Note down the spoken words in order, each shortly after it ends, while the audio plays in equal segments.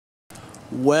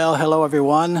Well, hello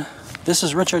everyone. This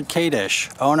is Richard Kadish,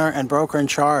 owner and broker in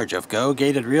charge of Go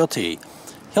Gated Realty,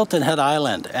 Hilton Head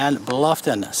Island and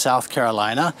Bluffton, South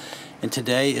Carolina. And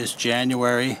today is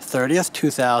January 30th,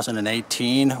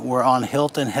 2018. We're on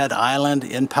Hilton Head Island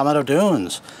in Palmetto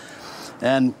Dunes.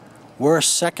 And we're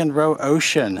second row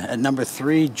ocean at number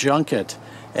 3 Junket,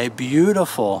 a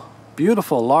beautiful,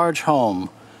 beautiful large home.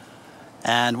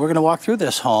 And we're going to walk through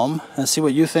this home and see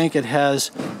what you think. It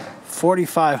has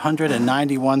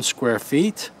 4,591 square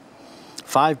feet,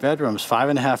 5 bedrooms,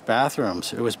 5.5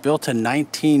 bathrooms. It was built in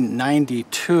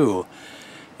 1992.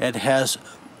 It has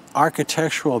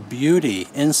architectural beauty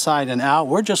inside and out.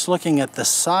 We're just looking at the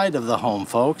side of the home,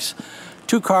 folks.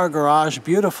 2-car garage,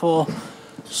 beautiful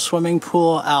swimming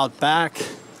pool out back.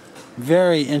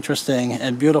 Very interesting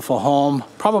and beautiful home.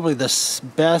 Probably the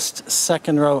best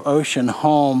second row ocean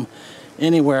home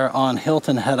anywhere on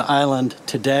Hilton Head Island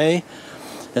today.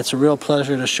 It's a real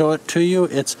pleasure to show it to you.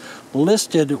 It's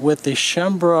listed with the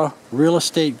Shembra Real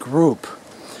Estate Group,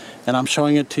 and I'm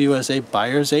showing it to you as a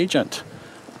buyer's agent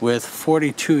with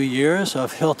 42 years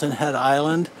of Hilton Head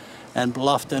Island and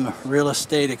Bluffton real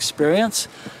estate experience.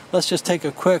 Let's just take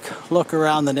a quick look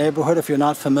around the neighborhood. If you're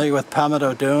not familiar with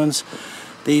Palmetto Dunes,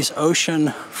 these ocean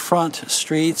front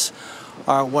streets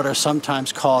are what are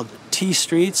sometimes called T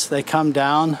streets. They come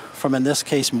down from, in this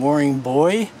case, Mooring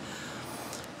Buoy,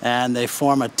 and they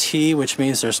form a T, which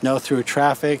means there's no through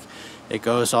traffic. It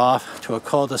goes off to a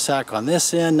cul-de-sac on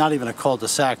this end, not even a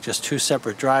cul-de-sac, just 2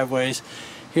 separate driveways.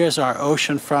 Here's our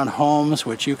oceanfront homes,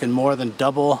 which you can more than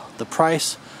double the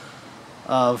price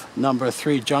of number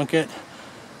 3 Junket.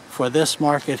 For this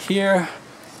market here,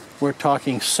 we're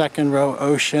talking second row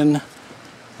ocean,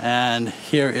 and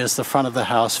here is the front of the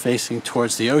house facing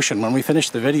towards the ocean. When we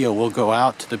finish the video, we'll go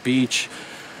out to the beach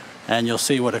and you'll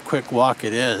see what a quick walk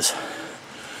it is.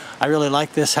 I really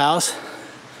like this house.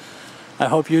 I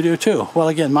hope you do too. Well,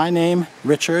 again, my name,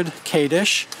 Richard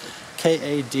Kadish,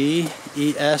 K-A-D-E-S-C-H,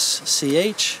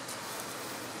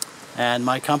 and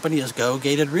my company is Go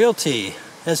Gated Realty,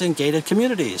 as in gated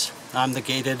communities. I'm the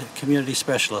gated community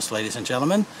specialist, ladies and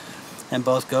gentlemen, and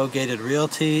both Go Gated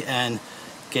Realty and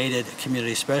Gated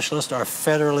Community Specialist are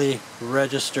federally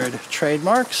registered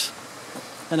trademarks.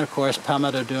 And of course,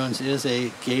 Palmetto Dunes is a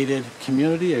gated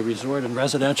community, a resort and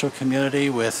residential community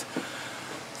with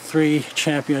 3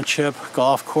 championship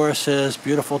golf courses,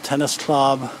 beautiful tennis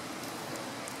club,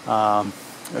 a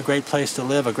great place to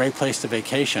live, a great place to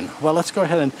vacation. Well, let's go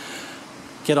ahead and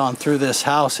get on through this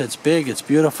house. It's big, it's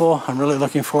beautiful. I'm really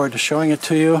looking forward to showing it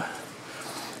to you.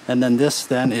 And then this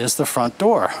then is the front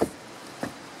door.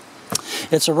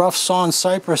 It's a rough sawn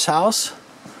cypress house.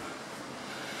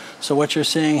 So what you're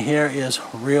seeing here is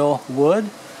real wood.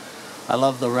 I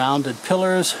love the rounded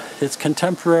pillars. It's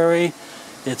contemporary.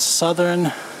 It's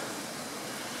southern.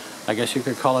 I guess you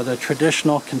could call it a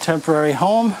traditional contemporary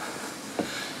home.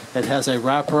 It has a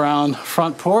wraparound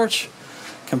front porch,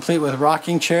 complete with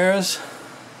rocking chairs.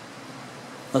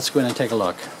 Let's go in and take a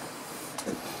look.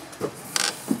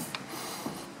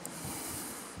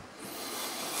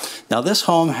 Now this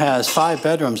home has 5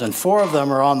 bedrooms and 4 of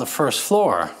them are on the first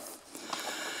floor.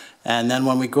 And then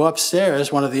when we go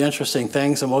upstairs, one of the interesting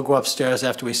things, and we'll go upstairs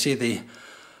after we see the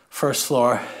first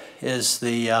floor, is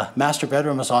the master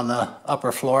bedroom is on the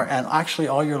upper floor, and actually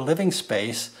all your living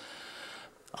space,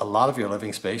 a lot of your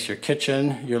living space, your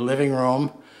kitchen, your living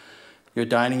room, your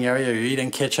dining area, your eating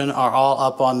kitchen are all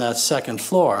up on that second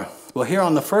floor. Well, here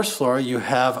on the first floor, you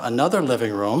have another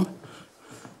living room,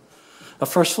 a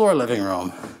first floor living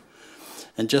room.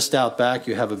 And just out back,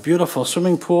 you have a beautiful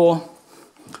swimming pool.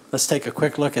 Let's take a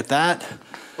quick look at that.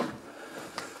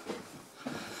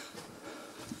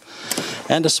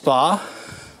 And a spa.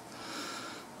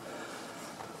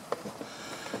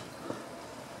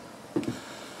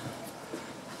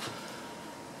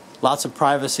 Lots of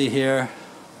privacy here.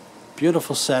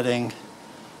 Beautiful setting.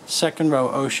 Second row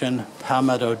ocean,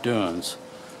 Palmetto Dunes.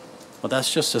 Well,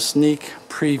 that's just a sneak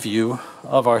preview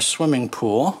of our swimming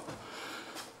pool.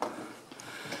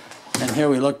 And here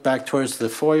we look back towards the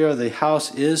foyer. The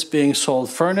house is being sold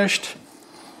furnished,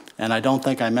 and I don't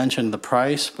think I mentioned the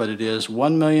price, but it is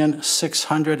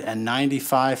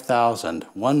 $1,695,000.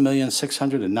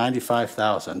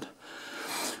 $1,695,000.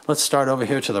 Let's start over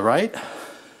here to the right.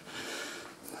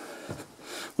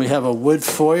 We have a wood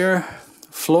foyer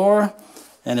floor,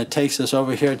 and it takes us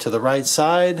over here to the right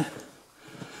side,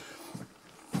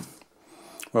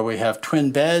 where we have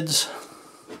twin beds.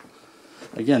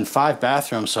 Again, 5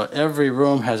 bathrooms, so every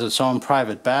room has its own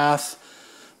private bath.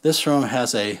 This room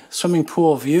has a swimming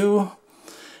pool view,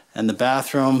 and the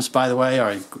bathrooms, by the way,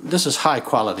 this is high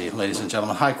quality, ladies and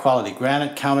gentlemen, high quality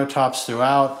granite countertops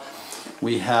throughout.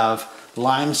 We have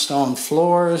limestone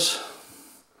floors,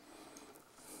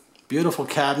 beautiful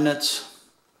cabinets.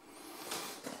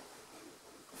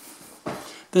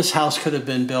 This house could have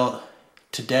been built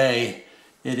today.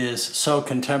 It is so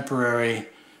contemporary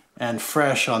and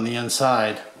fresh on the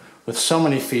inside with so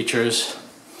many features.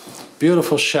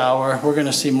 Beautiful shower. We're going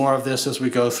to see more of this as we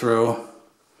go through.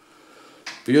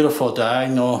 Beautiful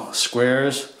diagonal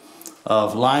squares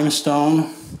of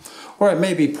limestone, or it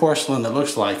may be porcelain that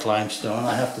looks like limestone.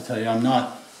 I have to tell you, I'm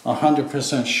not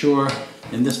 100% sure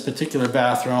in this particular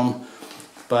bathroom,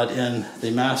 but in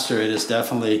the master it is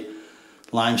definitely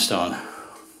limestone.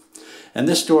 And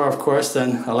this door, of course,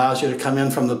 then allows you to come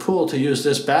in from the pool to use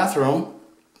this bathroom.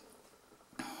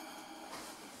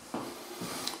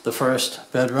 The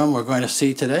first bedroom we're going to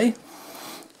see today,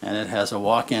 and it has a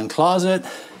walk-in closet.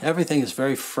 Everything is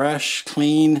very fresh,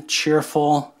 clean,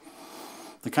 cheerful.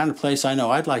 The kind of place I know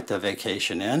I'd like to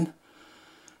vacation in.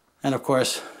 And of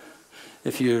course,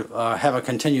 if you have a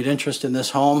continued interest in this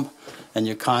home and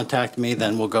you contact me,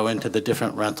 then we'll go into the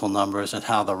different rental numbers and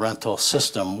how the rental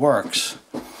system works.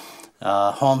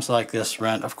 Homes like this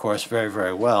rent, of course, very,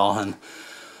 very well. And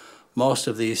most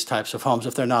of these types of homes,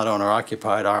 if they're not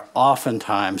owner-occupied, are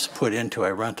oftentimes put into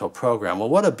a rental program. Well,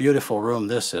 what a beautiful room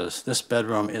this is. This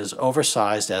bedroom is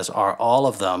oversized, as are all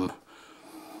of them.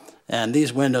 And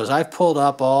these windows, I've pulled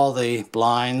up all the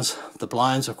blinds. The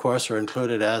blinds, of course, are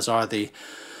included, as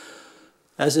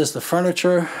is the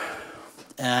furniture.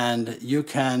 And you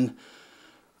can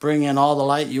bring in all the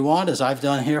light you want, as I've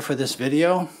done here for this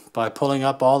video, by pulling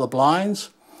up all the blinds.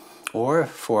 Or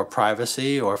for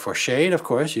privacy or for shade, of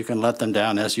course, you can let them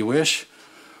down as you wish.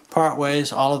 Part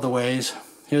ways, all of the ways.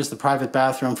 Here's the private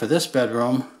bathroom for this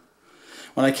bedroom.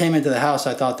 When I came into the house,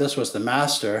 I thought this was the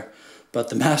master, but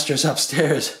the master's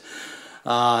upstairs.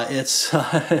 I'm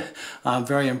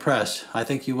very impressed. I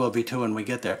think you will be too when we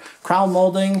get there. Crown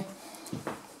molding.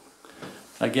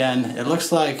 Again, it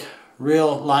looks like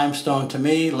real limestone to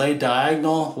me, laid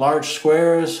diagonal, large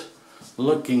squares,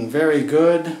 looking very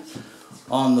good.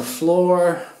 On the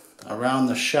floor, around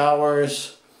the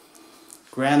showers,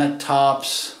 granite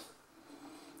tops,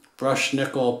 brushed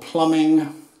nickel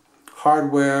plumbing,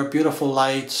 hardware, beautiful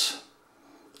lights.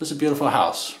 This is a beautiful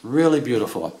house, really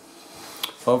beautiful.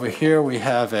 Over here we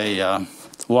have a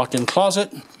walk-in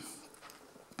closet.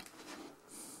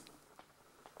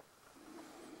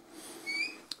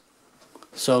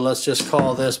 So let's just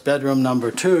call this bedroom number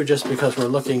 2, just because we're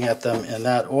looking at them in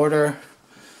that order.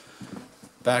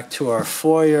 Back to our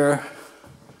foyer.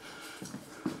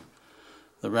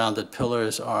 The rounded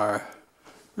pillars are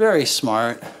very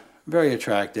smart, very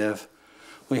attractive.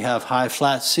 We have high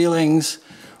flat ceilings.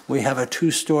 We have a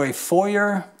 2-story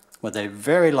foyer with a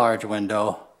very large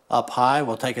window up high.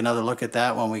 We'll take another look at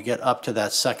that when we get up to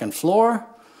that second floor.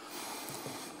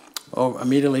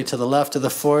 Immediately to the left of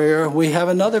the foyer, we have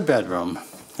another bedroom.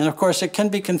 And of course, it can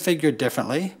be configured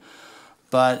differently,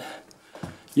 but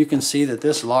you can see that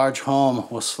this large home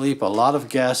will sleep a lot of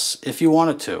guests if you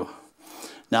wanted to.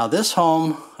 Now this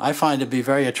home I find to be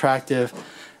very attractive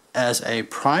as a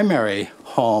primary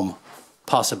home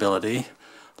possibility.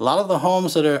 A lot of the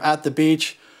homes that are at the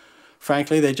beach,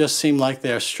 frankly, they just seem like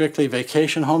they're strictly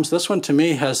vacation homes. This one to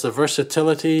me has the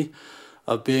versatility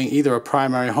of being either a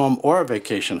primary home or a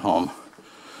vacation home.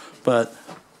 But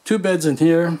 2 beds in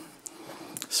here,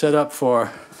 set up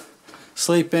for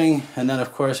sleeping, and then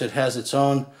of course it has its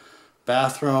own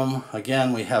bathroom.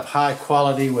 Again, we have high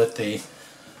quality with the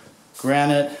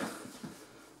granite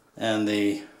and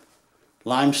the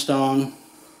limestone.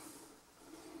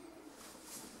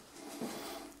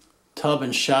 Tub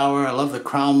and shower. I love the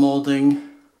crown molding.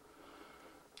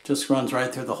 Just runs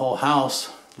right through the whole house,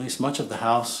 at least much of the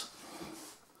house.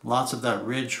 Lots of that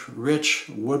rich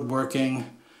woodworking.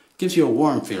 Gives you a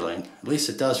warm feeling, at least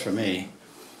it does for me.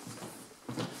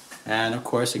 And of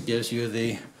course it gives you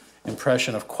the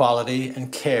impression of quality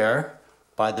and care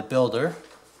by the builder.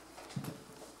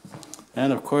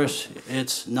 And of course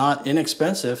it's not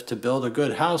inexpensive to build a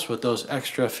good house with those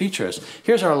extra features.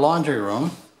 Here's our laundry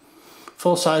room.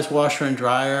 Full-size washer and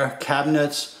dryer,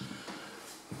 cabinets,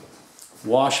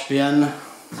 wash bin.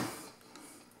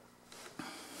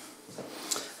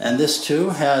 And this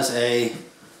too has a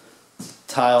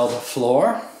tiled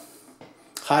floor.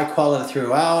 High quality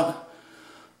throughout.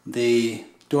 The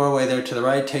doorway there to the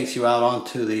right takes you out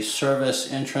onto the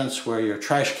service entrance where your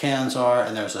trash cans are,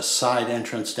 and there's a side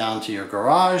entrance down to your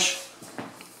garage.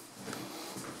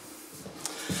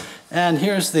 And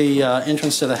here's the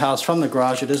entrance to the house from the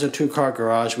garage. It is a 2-car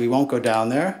garage. We won't go down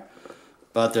there,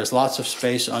 but there's lots of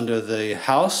space under the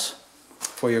house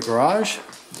for your garage.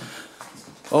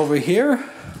 Over here,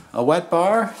 a wet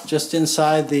bar just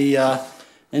inside the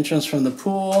Entrance from the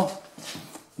pool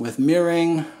with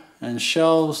mirroring and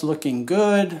shelves looking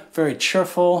good, very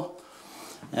cheerful.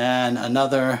 And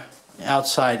another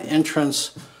outside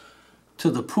entrance to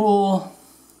the pool.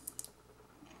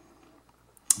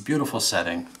 Beautiful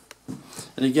setting.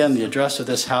 And again, the address of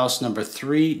this house, number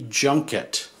 3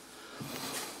 Junket.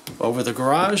 Over the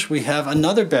garage, we have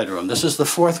another bedroom. This is the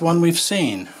 4th one we've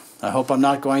seen. I hope I'm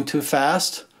not going too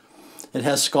fast. It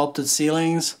has sculpted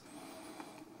ceilings,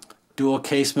 dual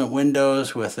casement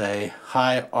windows with a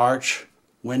high arch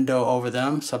window over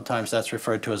them. Sometimes that's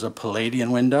referred to as a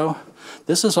Palladian window.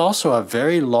 This is also a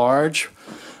very large,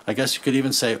 I guess you could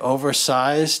even say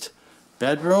oversized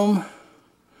bedroom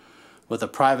with a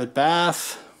private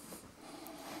bath.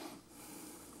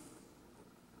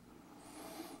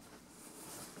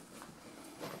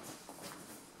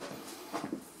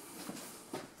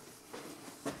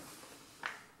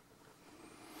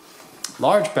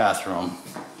 Large bathroom.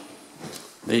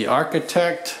 The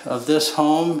architect of this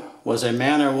home was a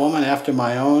man or woman after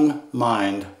my own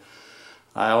mind.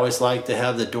 I always like to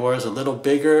have the doors a little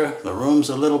bigger, the rooms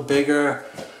a little bigger.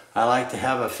 I like to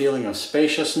have a feeling of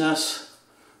spaciousness,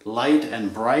 light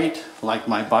and bright, like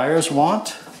my buyers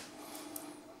want.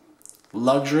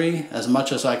 Luxury, as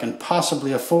much as I can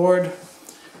possibly afford.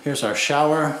 Here's our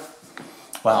shower.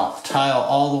 Wow, tile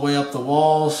all the way up the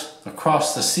walls,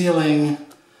 across the ceiling.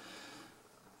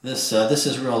 This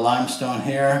is real limestone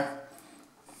here.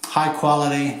 High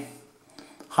quality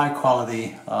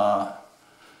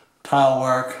tile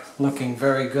work, looking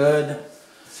very good.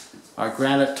 Our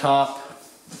granite top.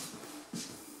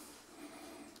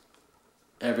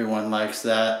 Everyone likes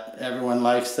that. Everyone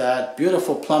likes that.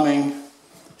 Beautiful plumbing,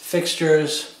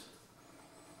 fixtures,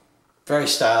 very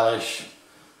stylish.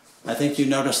 I think you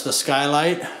noticed the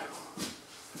skylight,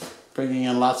 bringing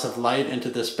in lots of light into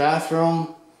this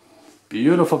bathroom.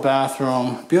 Beautiful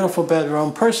bathroom, beautiful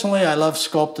bedroom. Personally, I love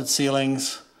sculpted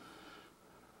ceilings.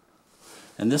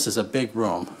 And this is a big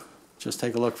room. Just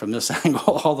take a look from this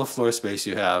angle, all the floor space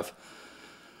you have.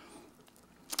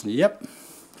 Yep,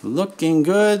 looking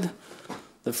good.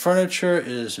 The furniture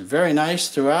is very nice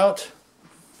throughout.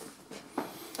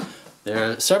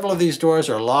 Several of these doors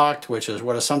are locked, which is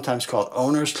what is sometimes called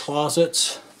owner's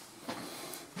closets,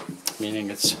 meaning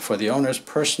it's for the owner's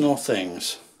personal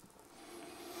things.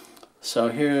 So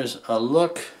here's a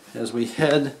look as we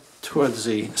head towards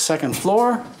the 2nd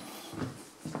floor.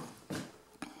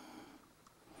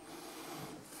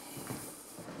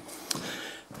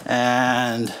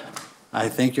 And I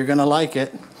think you're going to like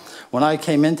it. When I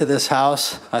came into this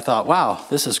house, I thought, wow,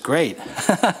 this is great.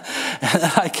 And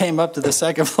then I came up to the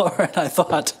 2nd floor and I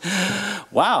thought,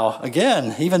 wow,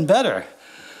 again, even better.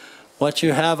 What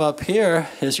you have up here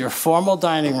is your formal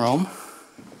dining room.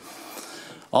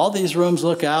 All these rooms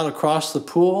look out across the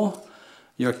pool.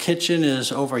 Your kitchen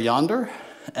is over yonder,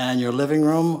 and your living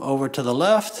room over to the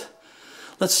left.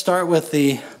 Let's start with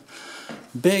the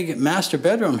big master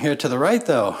bedroom here to the right,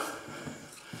 though.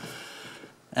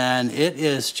 And it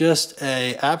is just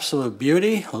an absolute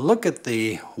beauty. Look at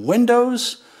the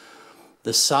windows,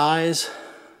 the size.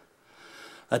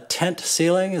 A tent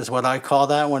ceiling is what I call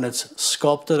that when it's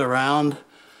sculpted around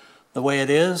the way it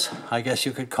is. I guess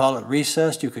you could call it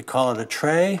recessed, you could call it a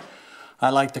tray. I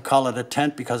like to call it a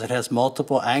tent because it has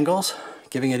multiple angles,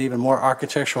 giving it even more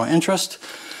architectural interest.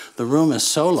 The room is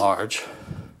so large.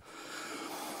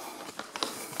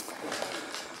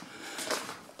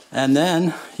 And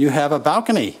then you have a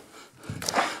balcony,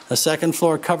 a 2nd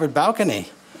floor covered balcony,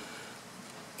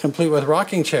 complete with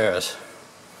rocking chairs.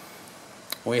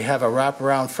 We have a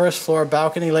wraparound 1st floor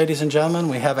balcony, ladies and gentlemen.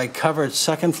 We have a covered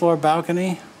 2nd floor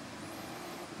balcony.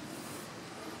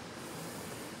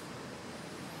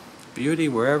 Beauty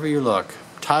wherever you look.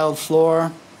 Tiled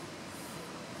floor.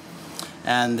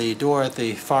 And the door at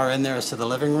the far end there is to the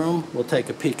living room. We'll take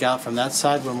a peek out from that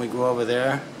side when we go over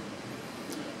there.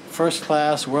 First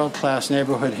class, world class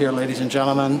neighborhood here, ladies and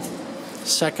gentlemen.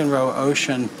 2nd row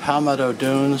ocean, Palmetto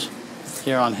Dunes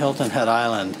here on Hilton Head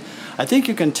Island. I think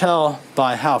you can tell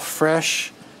by how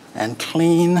fresh and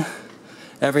clean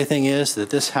everything is that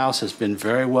this house has been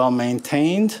very well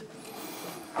maintained.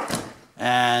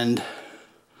 And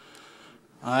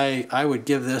I would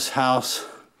give this house,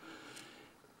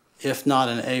 if not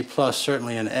an A+,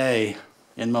 certainly an A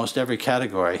in most every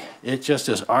category. It just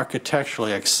is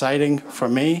architecturally exciting for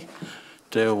me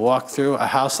to walk through a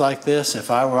house like this. If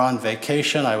I were on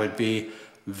vacation, I would be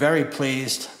very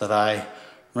pleased that I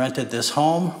rented this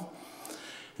home.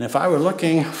 And if I were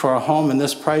looking for a home in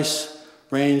this price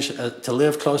range to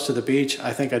live close to the beach,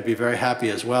 I think I'd be very happy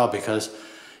as well, because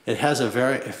it has a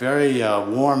very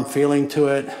warm feeling to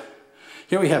it.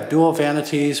 Here we have dual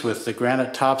vanities with the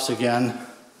granite tops again.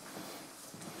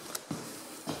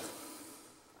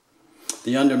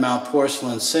 the undermount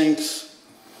porcelain sinks.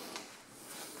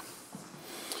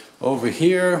 Over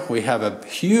here, we have a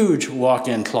huge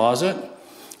walk-in closet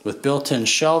with built-in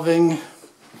shelving.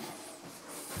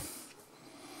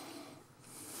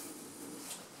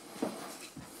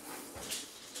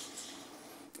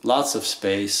 Lots of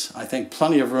space. I think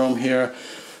plenty of room here.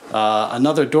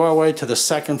 Another doorway to the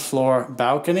second floor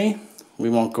balcony.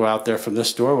 We won't go out there from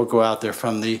this door. We'll go out there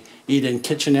from the eat-in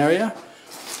kitchen area.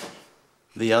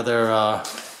 The other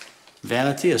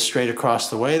vanity is straight across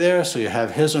the way there. So you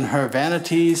have his and her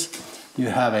vanities. You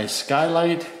have a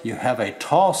skylight. You have a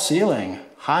tall ceiling.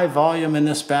 High volume in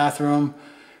this bathroom.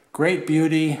 Great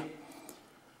beauty.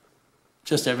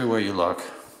 Just everywhere you look.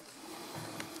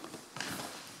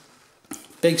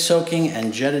 Big soaking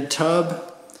and jetted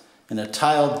tub and a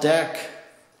tiled deck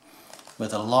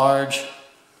with a large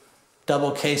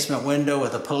double casement window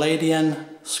with a Palladian,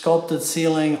 sculpted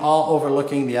ceiling, all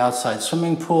overlooking the outside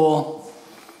swimming pool.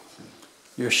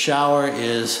 Your shower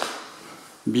is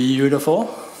beautiful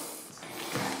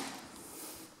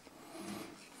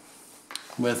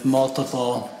with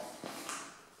multiple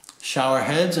shower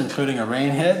heads, including a rain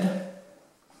head.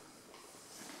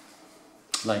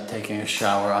 Like taking a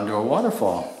shower under a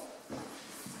waterfall.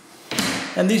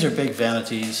 And these are big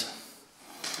vanities.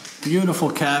 Beautiful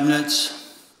cabinets.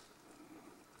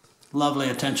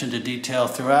 Lovely attention to detail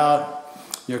throughout.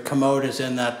 Your commode is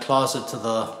in that closet to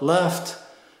the left.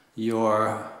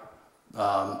 Your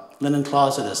linen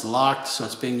closet is locked, so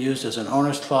it's being used as an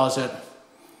owner's closet.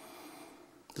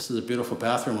 This is a beautiful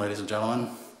bathroom, ladies and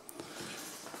gentlemen.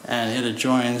 And it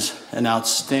adjoins an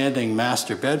outstanding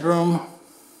master bedroom.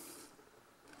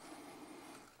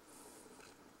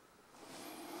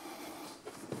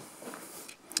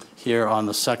 Here on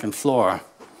the second floor.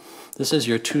 This is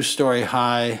your 2-story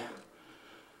high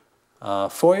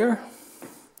foyer.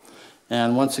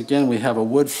 And once again, we have a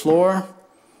wood floor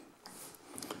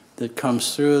that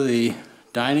comes through the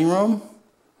dining room.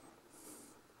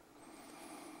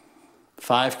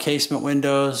 5 casement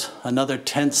windows, another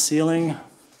tent ceiling.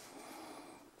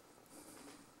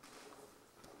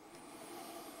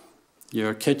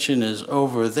 Your kitchen is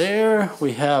over there.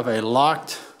 We have a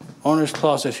locked owner's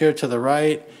closet here to the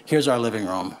right. Here's our living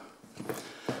room.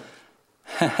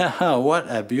 What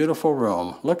a beautiful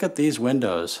room. Look at these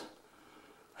windows.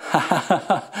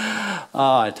 Oh,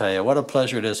 I tell you, what a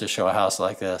pleasure it is to show a house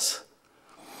like this.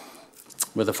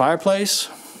 With a fireplace,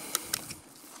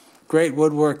 great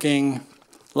woodworking,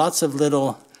 lots of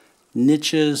little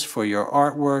niches for your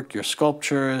artwork, your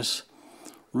sculptures,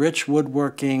 rich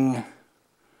woodworking.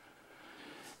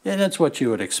 And it's what you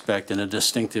would expect in a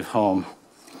distinctive home.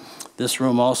 This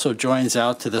room also joins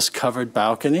out to this covered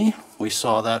balcony. We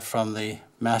saw that from the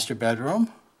master bedroom.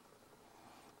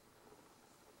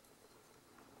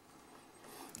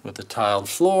 With a tiled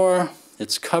floor,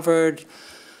 it's covered.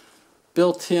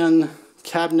 Built-in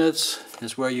cabinets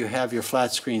is where you have your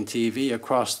flat screen TV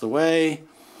across the way.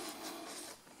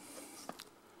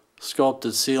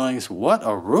 Sculpted ceilings. What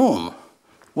a room!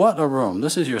 What a room.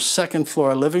 This is your second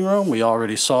floor living room. We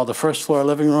already saw the first floor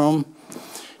living room.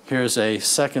 Here's a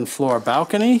second floor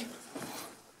balcony.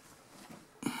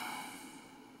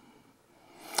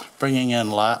 Bringing in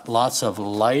lots of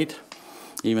light,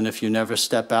 even if you never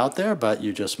step out there, but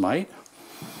you just might.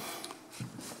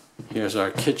 Here's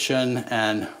our kitchen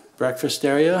and breakfast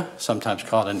area, sometimes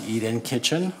called an eat-in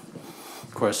kitchen.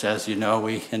 Of course, as you know,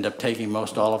 we end up taking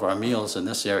most all of our meals in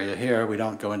this area here. We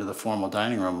don't go into the formal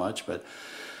dining room much, but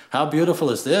how beautiful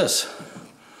is this?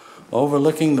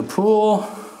 Overlooking the pool.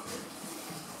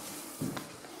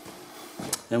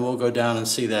 And we'll go down and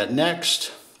see that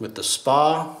next with the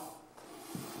spa.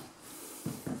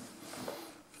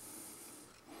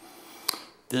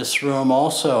 This room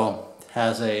also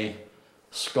has a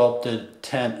sculpted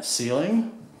tent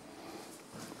ceiling.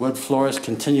 Wood floors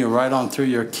continue right on through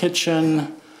your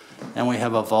kitchen. And we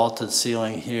have a vaulted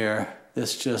ceiling here.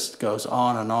 This just goes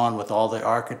on and on with all the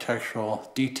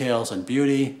architectural details and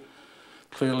beauty.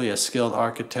 Clearly a skilled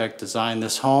architect designed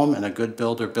this home and a good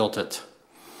builder built it.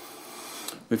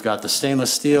 We've got the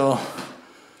stainless steel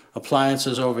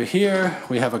appliances over here.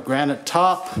 We have a granite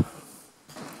top.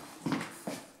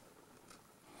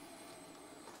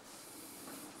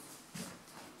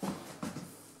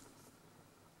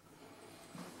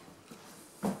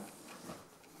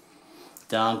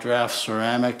 Downdraft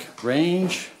ceramic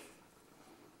range.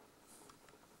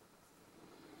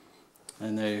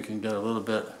 And there you can get a little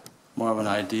bit more of an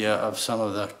idea of some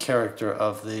of the character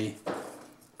of the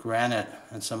granite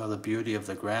and some of the beauty of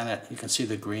the granite. You can see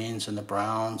the greens and the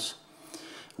browns.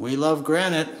 We love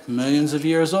granite, millions of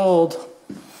years old,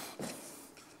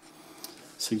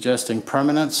 suggesting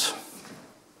permanence.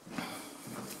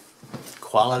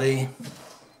 quality.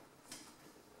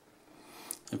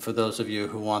 And for those of you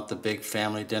who want the big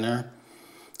family dinner,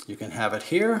 you can have it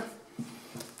here.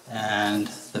 And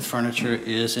the furniture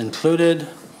is included.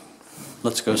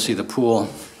 Let's go see the pool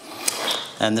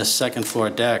and this second floor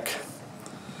deck.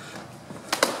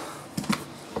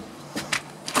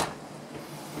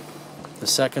 The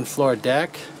second floor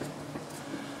deck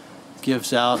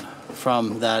gives out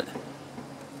from that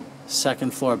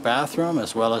second floor bathroom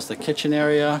as well as the kitchen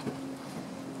area.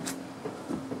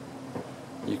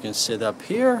 You can sit up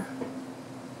here,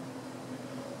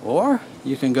 or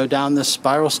you can go down this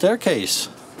spiral staircase.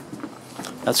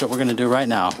 That's what we're going to do right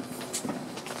now.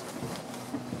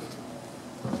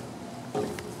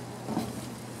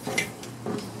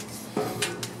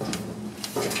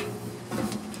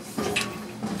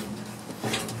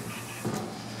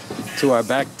 To our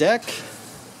back deck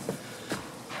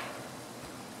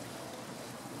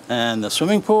and the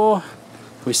swimming pool.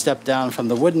 We step down from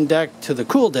the wooden deck to the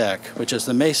cool deck, which is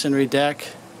the masonry deck.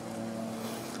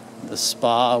 The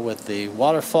spa with the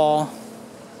waterfall.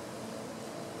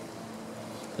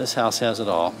 This house has it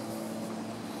all.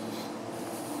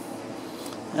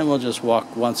 And we'll just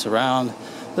walk once around.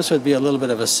 This would be a little bit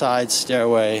of a side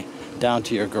stairway down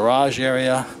to your garage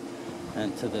area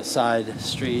and to the side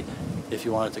street if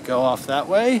you wanted to go off that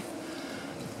way.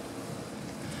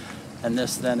 And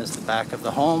this then is the back of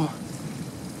the home.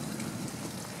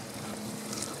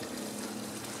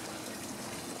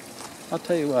 I'll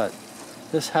tell you what,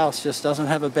 this house just doesn't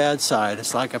have a bad side.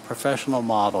 It's like a professional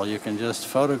model. You can just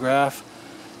photograph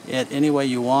it any way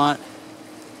you want.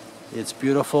 It's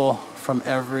beautiful from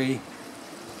every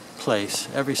place,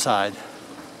 every side.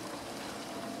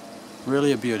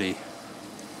 Really a beauty.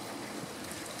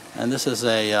 And this is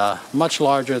a much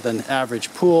larger than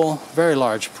average pool, very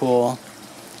large pool.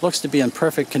 Looks to be in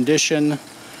perfect condition.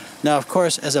 Now, of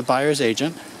course, as a buyer's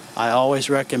agent, I always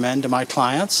recommend to my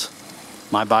clients,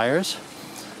 my buyers,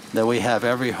 that we have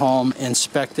every home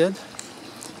inspected,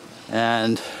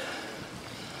 and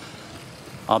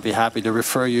I'll be happy to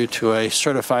refer you to a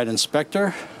certified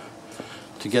inspector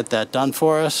to get that done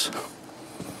for us.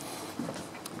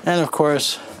 And of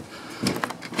course,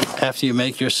 after you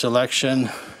make your selection,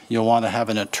 you'll want to have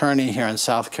an attorney here in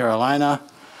South Carolina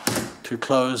to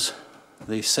close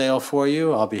the sale for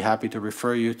you. I'll be happy to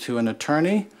refer you to an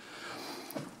attorney,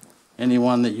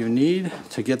 anyone that you need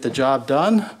to get the job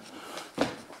done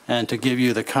and to give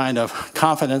you the kind of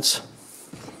confidence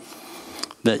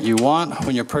that you want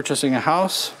when you're purchasing a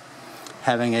house,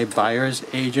 having a buyer's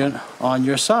agent on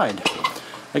your side.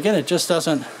 Again, it just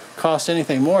doesn't cost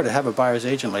anything more to have a buyer's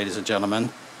agent, ladies and gentlemen,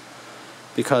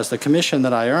 because the commission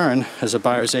that I earn as a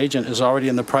buyer's agent is already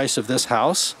in the price of this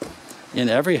house, in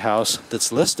every house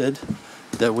that's listed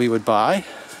that we would buy,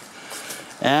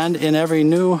 and in every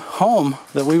new home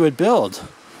that we would build.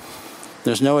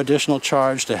 There's no additional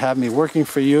charge to have me working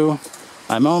for you.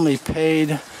 I'm only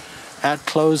paid at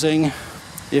closing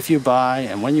if you buy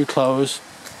and when you close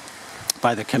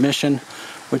by the commission,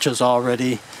 which is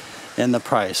already in the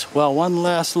price. Well, one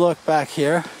last look back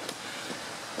here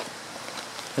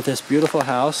at this beautiful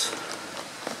house.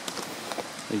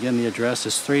 Again, the address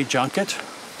is 3 Junket.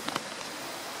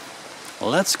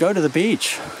 Let's go to the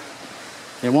beach.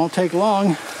 It won't take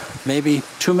long, maybe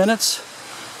 2 minutes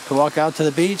to walk out to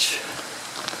the beach.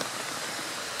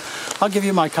 I'll give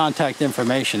you my contact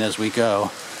information as we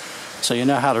go, so you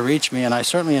know how to reach me, and I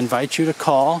certainly invite you to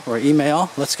call or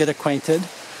email. Let's get acquainted.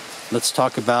 Let's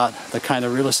talk about the kind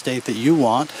of real estate that you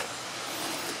want,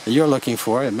 that you're looking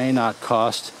for. It may not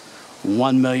cost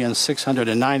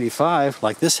 $1,695,000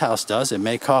 like this house does. It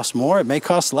may cost more, it may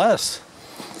cost less.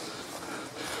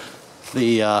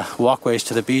 The walkways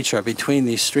to the beach are between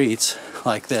these streets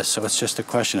like this, so it's just a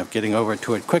question of getting over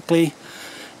to it quickly,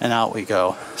 and out we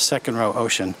go. Second row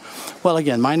ocean. Well,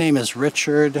 again, my name is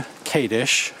Richard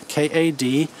Kadesh,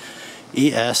 K-A-D-E-S-C-H.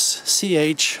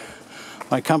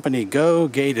 My company, Go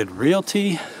Gated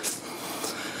Realty.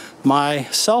 My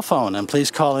cell phone, and please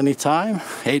call anytime,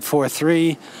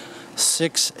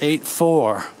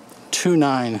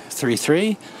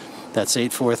 843-684-2933. That's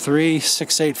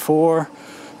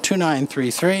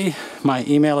 843-684-2933. My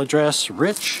email address,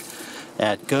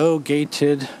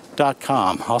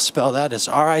 rich@gogated.com. I'll spell that as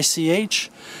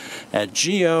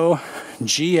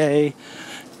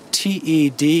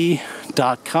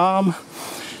RICH@GOGATED.com.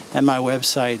 And my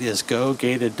website is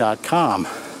gogated.com.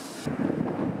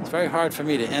 It's very hard for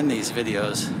me to end these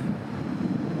videos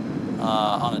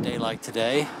on a day like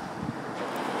today.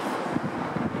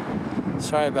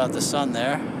 Sorry about the sun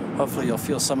there. Hopefully you'll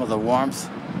feel some of the warmth.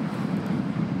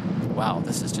 Wow,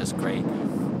 this is just great.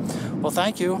 Well,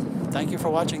 thank you. thank you for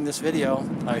watching this video.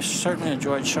 I certainly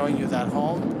enjoyed showing you that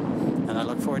home, and I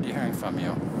look forward to hearing from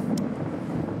you.